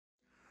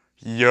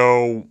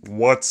Yo,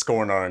 what's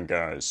going on,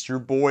 guys? Your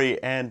boy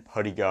and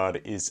Putty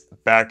God is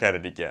back at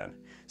it again.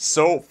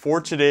 So for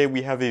today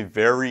we have a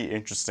very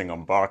interesting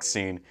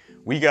unboxing.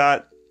 We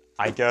got,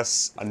 I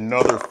guess,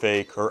 another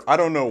fake, or I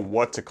don't know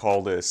what to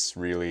call this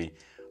really.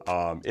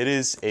 It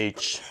is a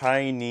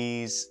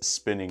Chinese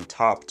spinning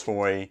top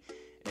toy,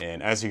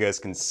 and as you guys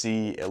can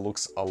see, it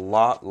looks a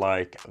lot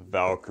like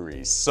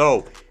Valkyrie.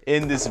 So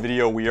in this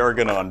video we are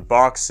gonna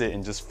unbox it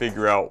and just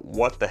figure out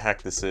what the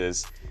heck this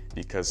is,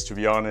 because to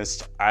be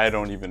honest, I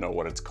don't even know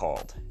what it's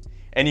called.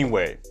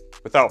 Anyway,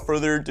 without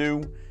further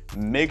ado,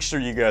 make sure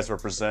you guys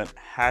represent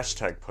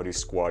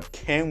 #PuttySquad.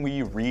 Can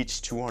we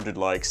reach 200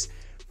 likes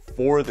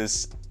for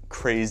this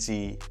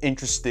crazy,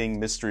 interesting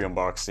mystery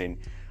unboxing?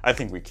 I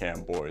think we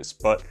can, boys.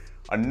 But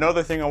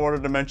another thing I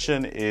wanted to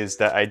mention is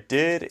that I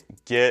did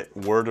get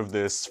word of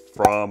this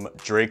from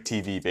Drake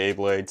TV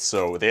Beyblade,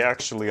 so they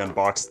actually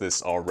unboxed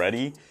this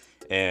already.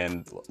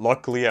 And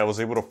luckily I was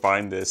able to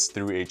find this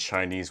through a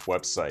Chinese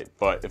website,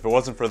 but if it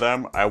wasn't for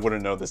them, I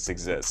wouldn't know this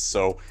exists.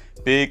 So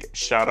big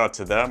shout out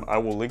to them. I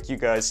will link you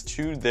guys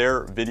to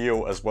their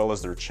video as well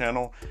as their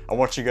channel. I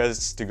want you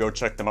guys to go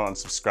check them out and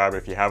subscribe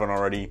if you haven't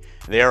already.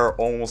 They are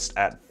almost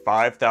at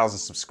 5,000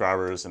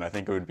 subscribers, and I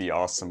think it would be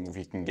awesome if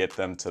we can get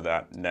them to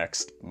that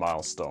next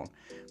milestone.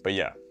 But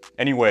yeah,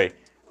 anyway,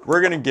 we're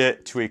gonna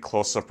get to a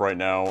close-up right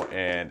now,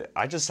 and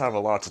I just have a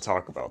lot to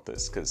talk about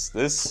this, because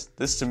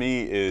this to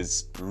me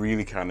is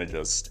really kind of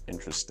just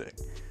interesting.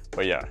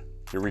 But yeah,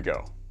 here we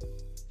go.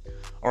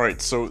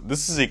 Alright, so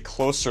this is a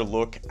closer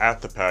look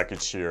at the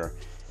package here,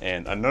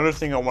 and another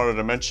thing I wanted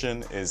to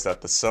mention is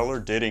that the seller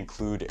did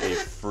include a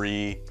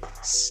free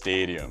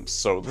stadium.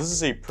 So this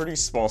is a pretty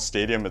small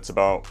stadium. It's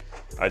about,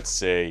 I'd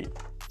say,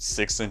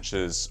 6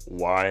 inches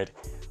wide.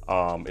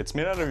 It's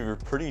made out of a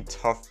pretty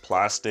tough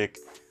plastic,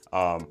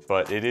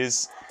 but it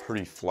is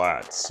pretty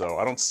flat, so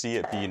I don't see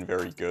it being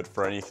very good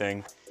for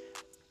anything.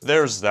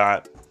 There's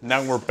that.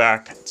 Now we're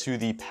back to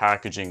the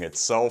packaging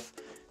itself.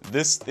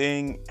 This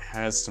thing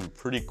has some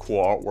pretty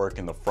cool artwork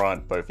in the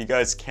front, but if you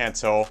guys can't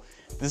tell,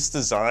 this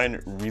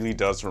design really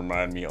does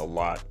remind me a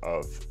lot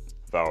of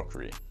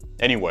Valkyrie.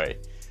 Anyway,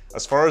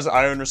 as far as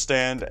I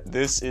understand,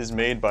 this is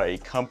made by a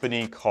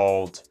company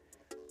called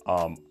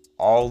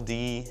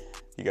Aldi.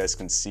 You guys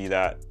can see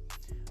that.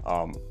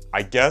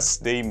 I guess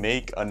they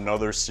make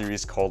another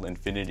series called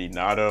Infinity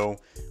Nado,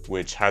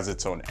 which has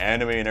its own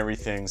anime and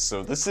everything.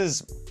 So this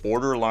is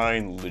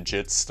borderline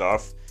legit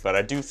stuff, but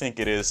I do think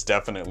it is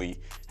definitely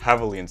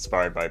heavily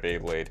inspired by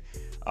Beyblade.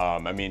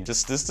 I mean,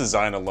 just this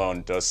design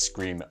alone does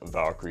scream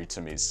Valkyrie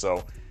to me.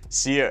 So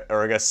see it,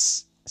 or I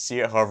guess see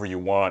it however you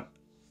want.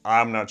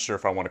 I'm not sure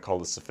if I want to call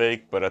this a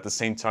fake, but at the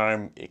same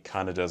time, it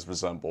kind of does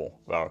resemble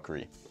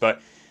Valkyrie.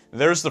 But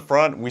there's the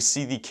front. We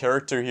see the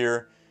character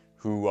here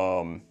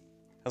who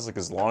has like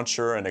his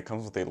launcher, and it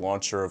comes with a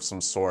launcher of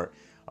some sort.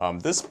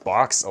 This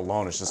box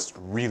alone is just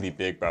really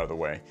big, by the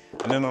way.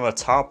 And then on the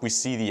top, we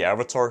see the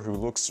avatar who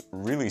looks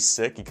really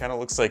sick. He kind of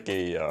looks like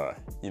a,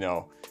 you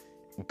know,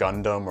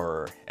 Gundam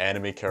or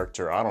anime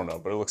character. I don't know,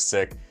 but it looks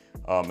sick.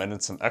 And then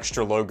some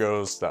extra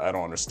logos that I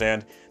don't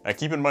understand. Now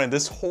keep in mind,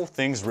 this whole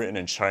thing's written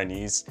in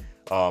Chinese.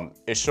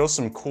 It shows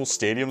some cool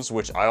stadiums,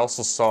 which I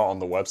also saw on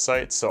the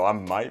website, so I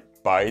might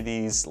buy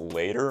these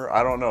later.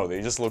 I don't know,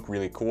 they just look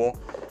really cool.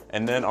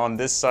 And then on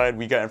this side,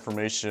 we got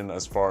information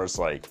as far as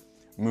like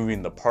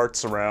moving the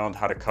parts around,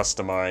 how to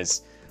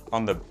customize.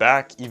 On the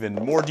back, even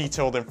more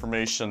detailed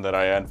information that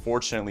I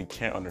unfortunately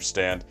can't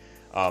understand.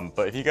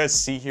 But if you guys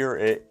see here,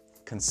 it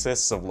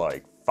consists of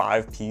like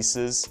 5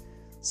 pieces.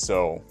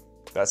 So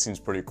that seems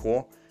pretty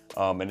cool.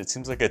 And it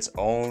seems like its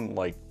own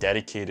like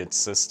dedicated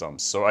system.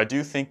 So I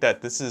do think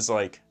that this is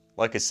like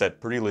I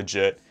said, pretty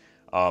legit.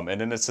 And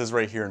then it says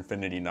right here,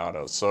 Infinity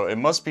Nado. So it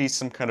must be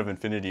some kind of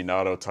Infinity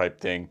Nado type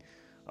thing.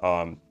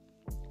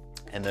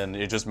 And then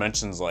it just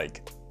mentions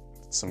like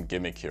some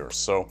gimmick here.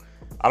 So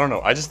I don't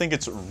know, I just think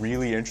it's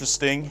really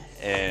interesting,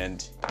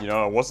 and you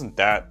know, it wasn't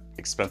that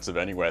expensive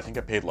anyway. I think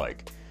I paid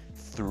like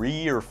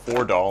 $3 or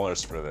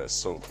 $4 for this,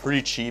 so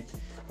pretty cheap.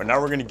 But now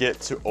we're gonna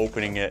get to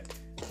opening it.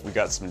 We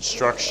got some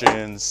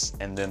instructions,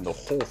 and then the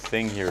whole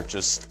thing here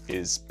just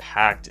is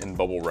packed in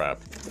bubble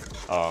wrap.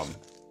 I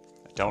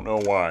don't know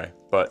why,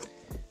 but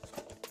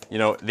you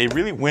know, they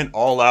really went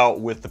all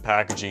out with the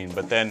packaging,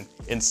 but then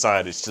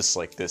inside it's just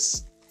like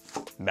this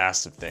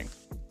massive thing.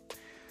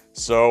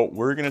 So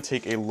we're gonna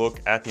take a look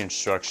at the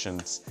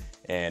instructions,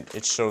 and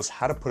it shows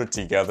how to put it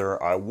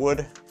together. I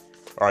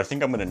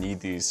think I'm gonna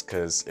need these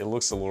because it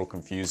looks a little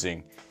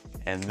confusing.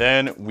 And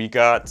then we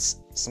got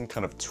some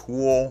kind of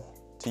tool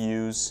to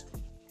use,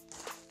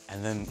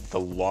 and then the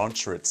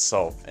launcher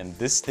itself. And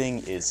this thing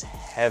is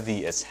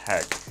heavy as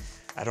heck.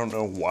 I don't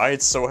know why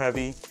it's so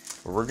heavy,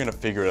 but we're gonna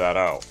figure that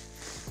out.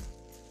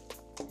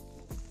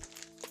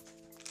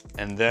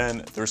 And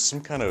then there's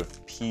some kind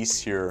of piece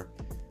here.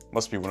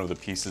 Must be one of the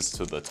pieces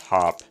to the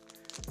top.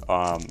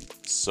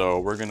 So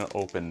we're gonna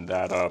open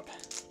that up.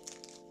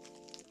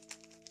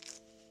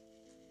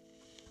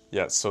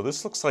 Yeah, so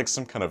this looks like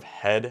some kind of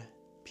head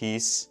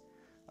piece.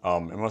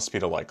 It must be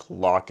to like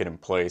lock it in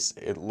place.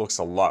 It looks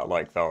a lot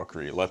like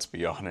Valkyrie, let's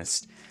be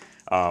honest.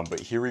 But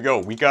here we go.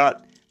 We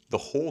got the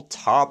whole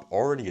top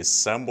already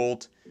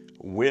assembled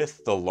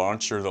with the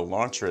launcher. The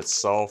launcher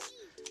itself,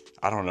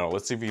 I don't know.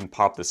 Let's see if we can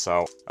pop this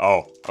out.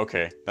 Oh,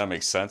 okay. That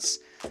makes sense.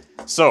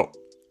 So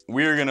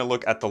we're going to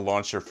look at the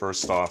launcher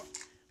first off.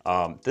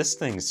 This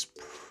thing's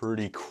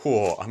pretty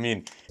cool. I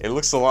mean, it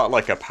looks a lot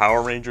like a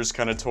Power Rangers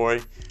kind of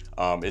toy.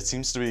 It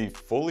seems to be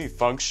fully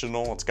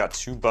functional. It's got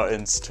 2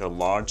 buttons to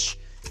launch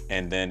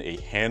and then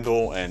a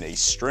handle and a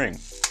string.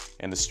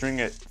 And the string,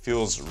 it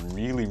feels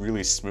really,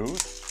 really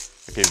smooth.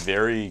 Like a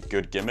very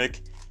good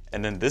gimmick.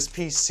 And then this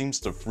piece seems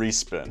to free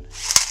spin.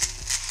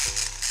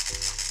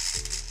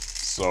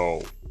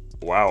 So,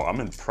 wow, I'm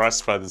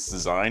impressed by this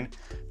design.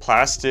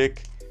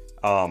 Plastic,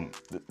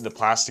 the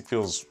plastic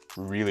feels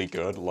really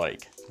good,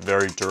 like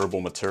very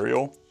durable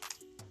material.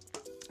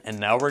 And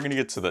now we're gonna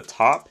get to the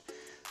top.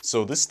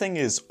 So this thing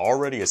is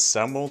already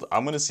assembled.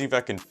 I'm gonna see if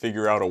I can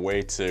figure out a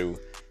way to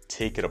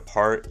take it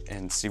apart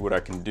and see what I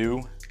can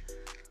do.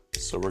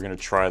 So we're gonna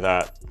try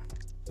that.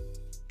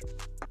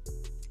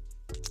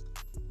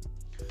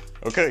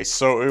 Okay,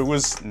 so it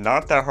was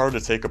not that hard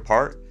to take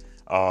apart.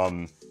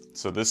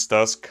 So this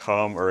does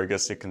come, or I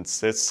guess it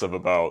consists of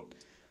about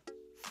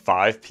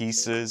 5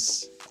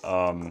 pieces.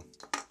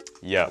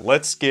 Yeah,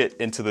 let's get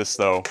into this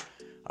though.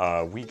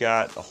 We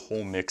got a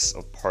whole mix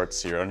of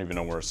parts here. I don't even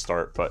know where to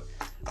start, but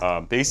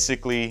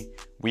basically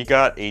we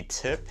got a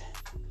tip.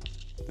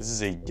 This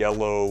is a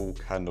yellow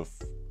kind of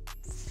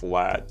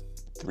flat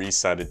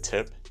 3-sided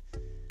tip.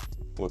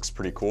 Looks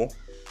pretty cool.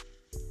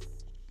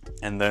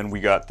 And then we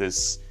got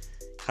this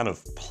kind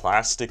of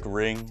plastic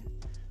ring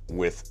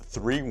with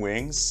 3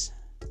 wings,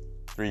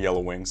 3 yellow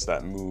wings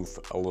that move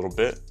a little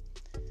bit.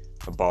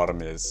 The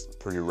bottom is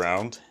pretty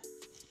round.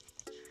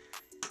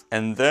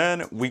 And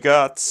then we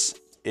got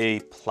a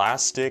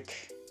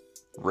plastic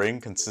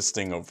ring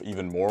consisting of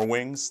even more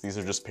wings. These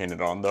are just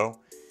painted on though.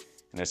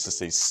 And it's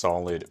just a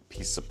solid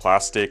piece of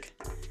plastic.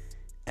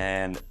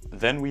 And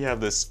then we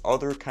have this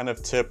other kind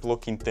of tip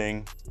looking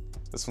thing.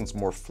 This one's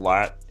more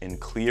flat and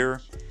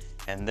clear.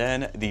 And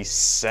then the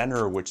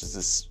center, which is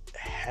this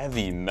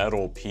heavy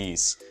metal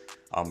piece.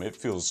 It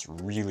feels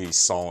really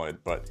solid,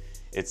 but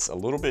it's a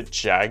little bit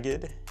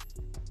jagged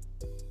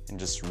and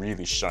just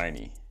really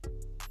shiny.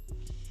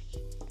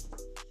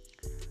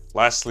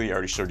 Lastly, I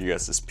already showed you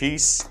guys this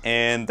piece,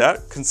 and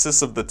that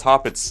consists of the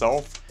top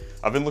itself.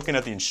 I've been looking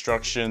at the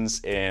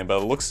instructions, and by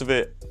the looks of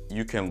it,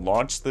 you can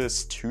launch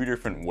this 2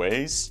 different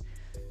ways,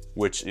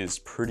 which is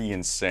pretty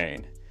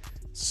insane.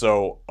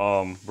 So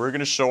we're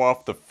gonna show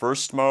off the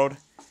first mode.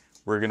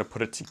 We're gonna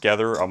put it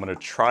together. I'm gonna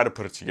try to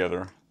put it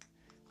together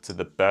to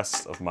the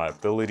best of my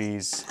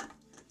abilities.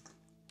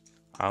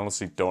 I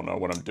honestly don't know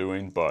what I'm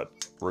doing, but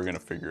we're gonna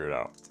figure it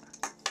out.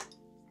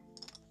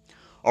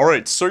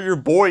 Alright, so your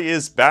boy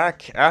is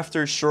back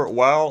after a short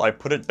while. I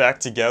put it back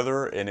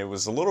together and it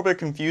was a little bit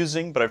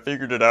confusing, but I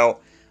figured it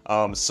out.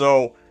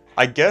 So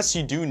I guess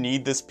you do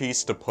need this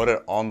piece to put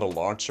it on the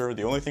launcher.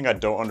 The only thing I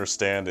don't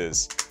understand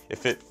is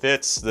if it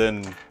fits,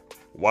 then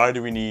why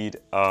do we need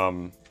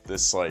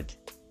this like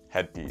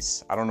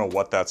headpiece? I don't know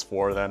what that's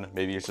for then.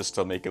 Maybe it's just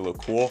to make it look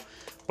cool.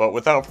 But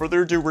without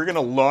further ado, we're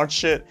gonna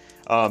launch it.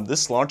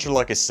 This launcher,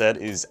 like I said,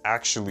 is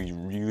actually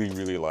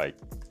really like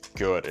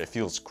good. It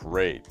feels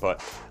great,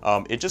 but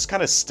it just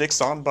kind of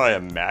sticks on by a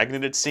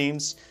magnet, it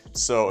seems.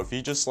 So if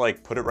you just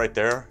like put it right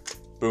there,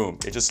 boom,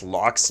 it just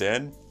locks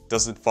in,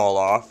 doesn't fall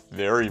off.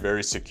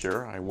 Very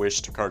secure. I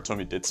wish Takara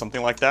Tomy did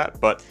something like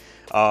that, but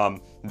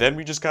then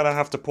we just gotta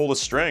have to pull the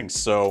strings.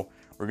 So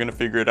we're gonna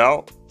figure it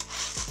out.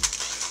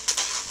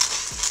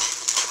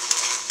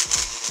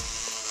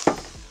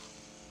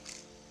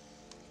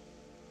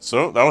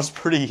 So that was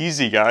pretty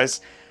easy,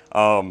 guys.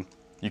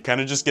 You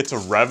kind of just get to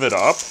rev it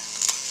up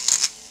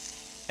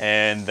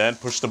and then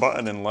push the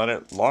button and let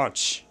it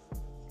launch.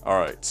 All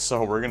right,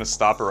 so we're gonna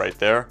stop it right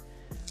there.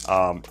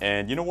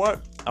 And you know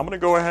what? I'm gonna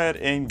go ahead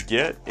and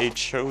get a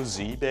Cho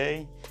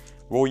Z-Bay.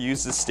 We'll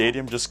use the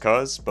stadium just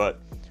cause, but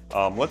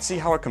let's see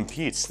how it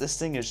competes. This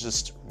thing is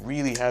just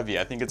really heavy.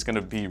 I think it's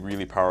gonna be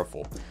really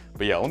powerful.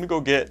 But yeah, let me go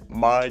get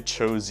my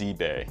Cho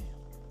Z-Bay.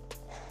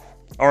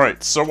 All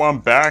right, so I'm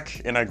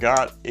back and I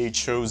got a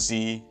Cho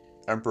Z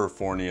Emperor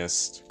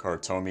Fornius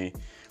Karatomi.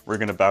 We're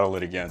gonna battle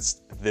it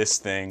against this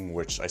thing,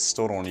 which I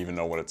still don't even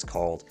know what it's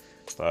called,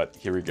 but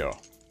here we go.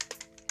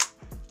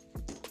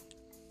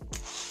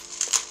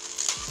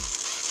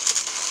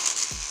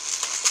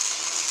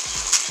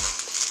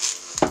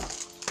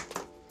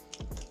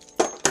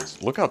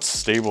 Look how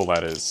stable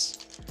that is.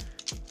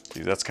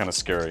 Dude, that's kind of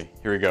scary.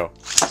 Here we go.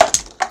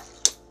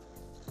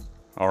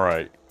 All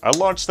right, I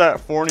launched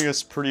that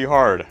Fornius pretty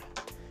hard,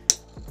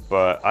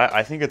 but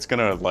I think it's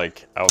gonna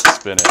like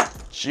outspin it.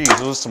 Jeez,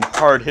 those are some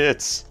hard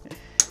hits.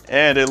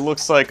 And it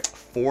looks like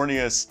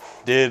Fornius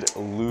did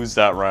lose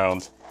that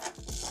round.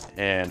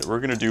 And we're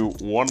gonna do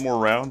one more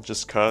round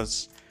just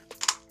cause.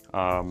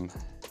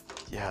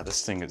 Yeah,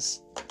 this thing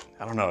is,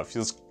 I don't know, it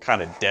feels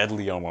kind of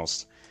deadly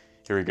almost.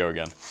 Here we go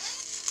again.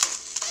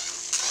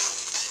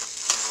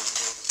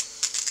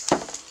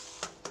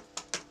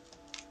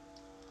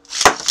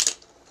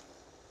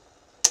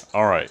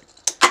 All right,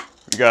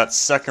 We got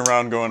second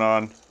round going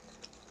on.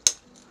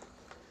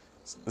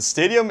 The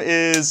stadium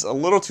is a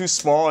little too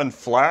small and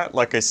flat,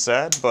 like I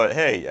said, but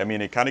hey, I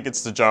mean, it kind of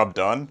gets the job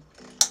done.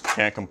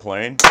 Can't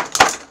complain.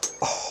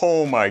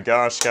 Oh my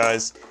gosh,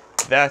 guys.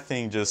 That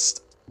thing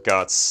just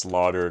got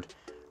slaughtered.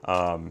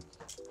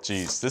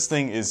 Geez, this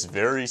thing is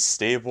very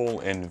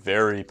stable and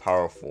very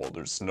powerful.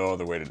 There's no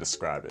other way to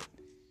describe it.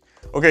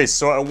 Okay,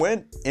 so I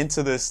went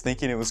into this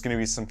thinking it was going to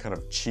be some kind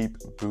of cheap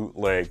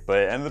bootleg, but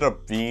it ended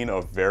up being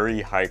a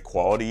very high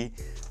quality.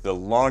 The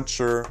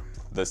launcher,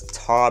 the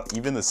top,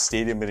 even the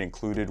stadium it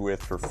included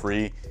with for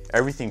free,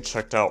 everything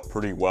checked out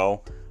pretty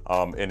well.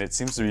 And it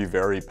seems to be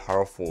very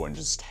powerful and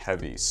just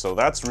heavy. So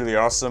that's really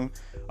awesome.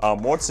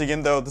 Once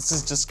again though, this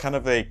is just kind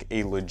of like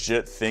a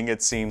legit thing.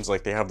 It seems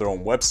like they have their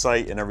own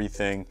website and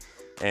everything.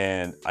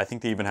 And I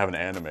think they even have an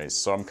anime.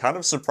 So I'm kind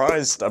of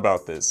surprised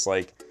about this.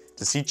 Like,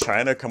 to see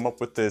China come up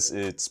with this,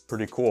 it's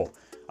pretty cool.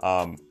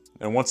 And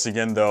once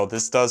again though,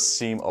 this does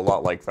seem a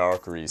lot like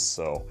VALKYRIE,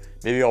 so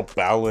maybe I'll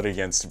battle it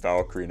against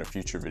VALKYRIE in a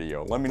future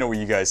video. Let me know what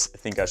you guys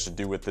think I should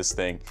do with this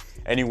thing.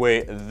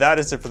 Anyway, that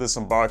is it for this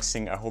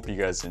unboxing. I hope you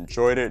guys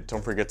enjoyed it.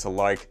 Don't forget to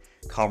like,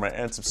 comment,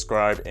 and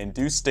subscribe, and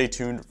do stay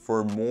tuned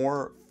for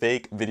more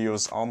fake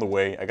videos on the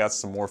way. I got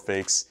some more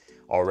fakes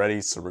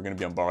already, so we're gonna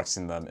be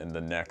unboxing them in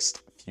the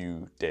next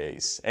few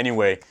days.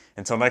 Anyway,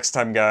 until next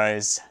time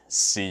guys,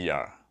 see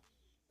ya.